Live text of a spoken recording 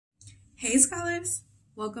Hey scholars,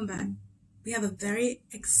 welcome back. We have a very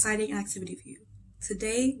exciting activity for you.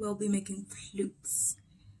 Today we'll be making flutes.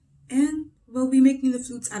 And we'll be making the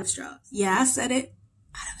flutes out of straws. Yeah, I said it,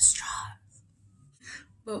 out of straws.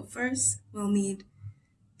 But first, we'll need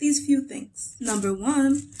these few things. Number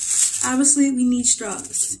one, obviously we need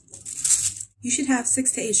straws. You should have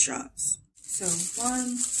 6 to 8 straws. So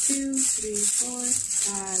 1, 2, 3, 4, 5,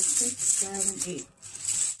 6, 7, 8.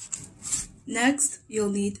 Next, you'll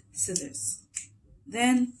need scissors.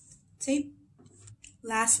 Then tape.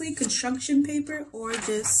 Lastly, construction paper or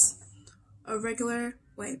just a regular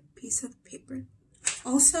white piece of paper.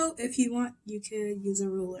 Also, if you want, you could use a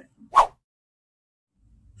ruler.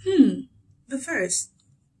 But first,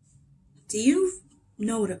 do you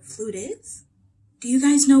know what a flute is? Do you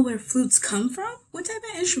guys know where flutes come from? What type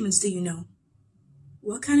of instruments do you know?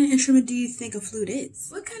 What kind of instrument do you think a flute is?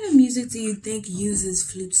 What kind of music do you think uses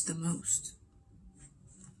flutes the most?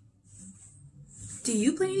 Do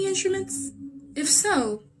you play any instruments? If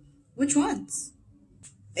so, which ones?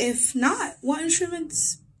 If not, what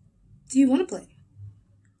instruments do you want to play?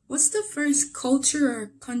 What's the first culture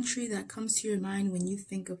or country that comes to your mind when you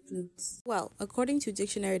think of flutes? Well, according to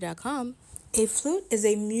dictionary.com, a flute is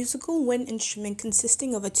a musical wind instrument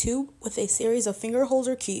consisting of a tube with a series of finger holes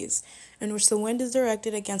or keys, in which the wind is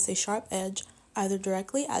directed against a sharp edge, either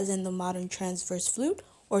directly as in the modern transverse flute,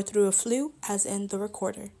 or through a flute as in the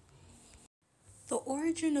recorder. The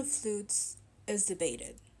origin of flutes is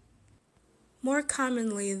debated. More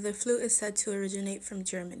commonly, the flute is said to originate from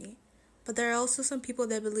Germany, but there are also some people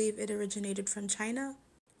that believe it originated from China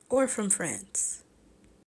or from France.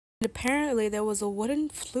 And apparently, there was a wooden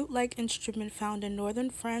flute-like instrument found in northern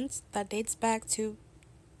France that dates back to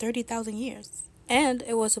 30,000 years, and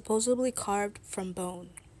it was supposedly carved from bone.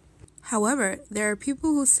 However, there are people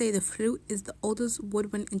who say the flute is the oldest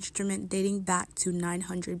woodwind instrument dating back to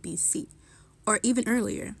 900 BC, or even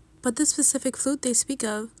earlier. But this specific flute they speak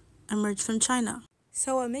of emerged from China.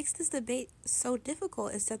 So what makes this debate so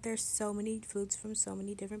difficult is that there's so many flutes from so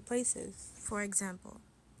many different places. For example,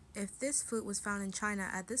 if this flute was found in China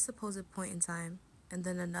at this supposed point in time, and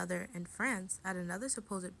then another in France at another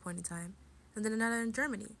supposed point in time, and then another in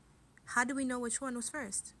Germany, how do we know which one was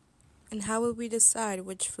first? And how would we decide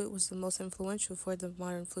which flute was the most influential for the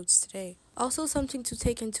modern flutes today? Also, something to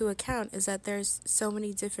take into account is that there's so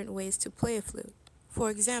many different ways to play a flute. For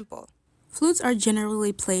example, flutes are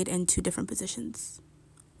generally played in 2 different positions.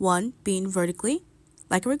 One being vertically,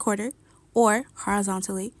 like a recorder, or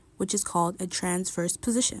horizontally, which is called a transverse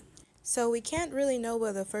position. So we can't really know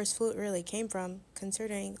where the first flute really came from,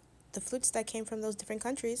 considering the flutes that came from those different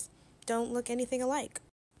countries don't look anything alike.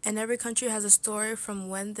 And every country has a story from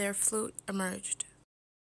when their flute emerged.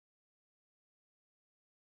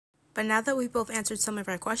 But now that we've both answered some of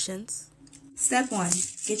our questions, Step 1.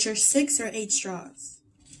 Get your 6 or 8 straws.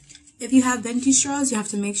 If you have venti straws, you have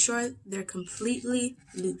to make sure they're completely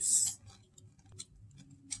loose.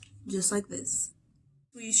 Just like this.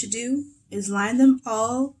 What you should do is line them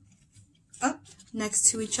all up next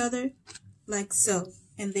to each other like so,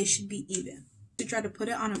 and they should be even. You try to put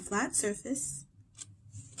it on a flat surface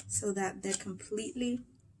so that they're completely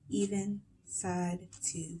even side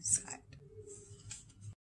to side.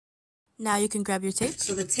 now you can grab your tape.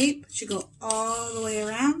 So the tape should go all the way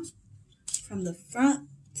around from the front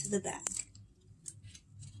to the back.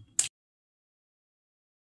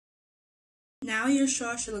 Now your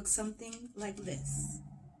straw should look something like this.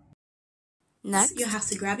 Next, You have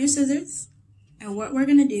to grab your scissors, and what we're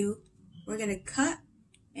going to do, we're going to cut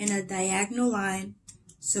in a diagonal line.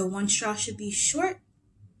 So one straw should be short,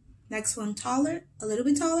 next one taller, a little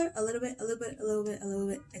bit taller, a little bit, a little bit, a little bit, a little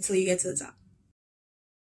bit, until you get to the top.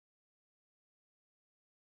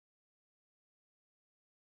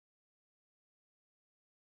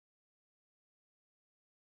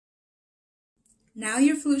 Now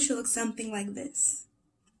your flute should look something like this.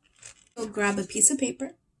 So grab a piece of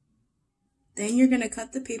paper. Then you're going to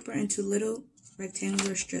cut the paper into little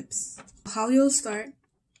rectangular strips. How you'll start,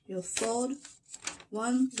 you'll fold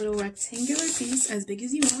one little rectangular piece as big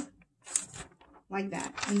as you want, like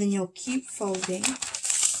that. And then you'll keep folding,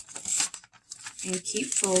 and keep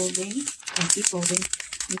folding, and keep folding,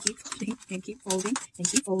 and keep folding, and keep folding, and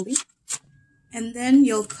keep folding. And then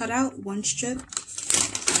you'll cut out one strip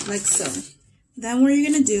like so. Then what you're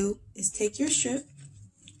going to do is take your strip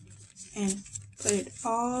and put it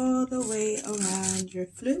all the way around your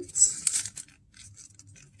flute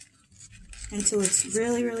until it's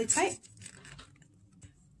really, really tight.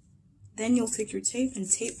 Then you'll take your tape and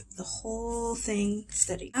tape the whole thing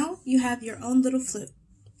steady. Now you have your own little flute,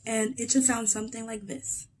 and it should sound something like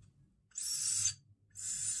this.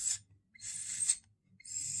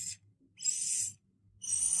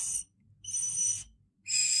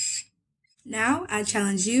 Now I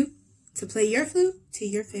challenge you to play your flute to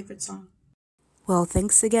your favorite song. Well,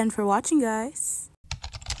 thanks again for watching, guys.